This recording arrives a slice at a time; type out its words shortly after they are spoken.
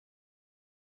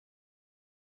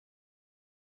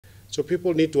So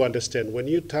people need to understand when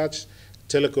you touch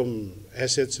telecom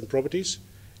assets and properties,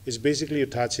 it's basically you're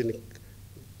touching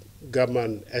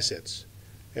government assets.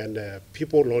 And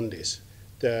people own this.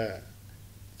 The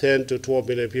 10 to 12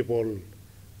 million people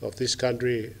of this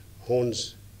country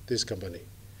owns this company.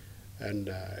 And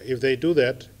if they do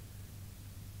that,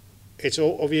 it's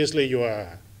obviously you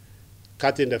are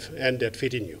cutting the end that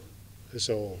fitting you.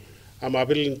 So I'm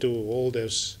appealing to all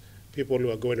those people who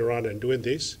are going around and doing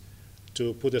this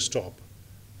to put a stop.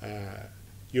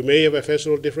 You may have a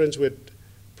personal difference with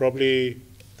probably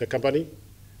the company,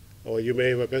 or you may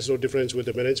have a personal difference with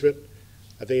the management.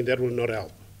 I think that will not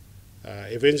help.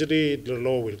 Eventually, the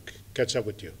law will catch up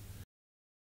with you.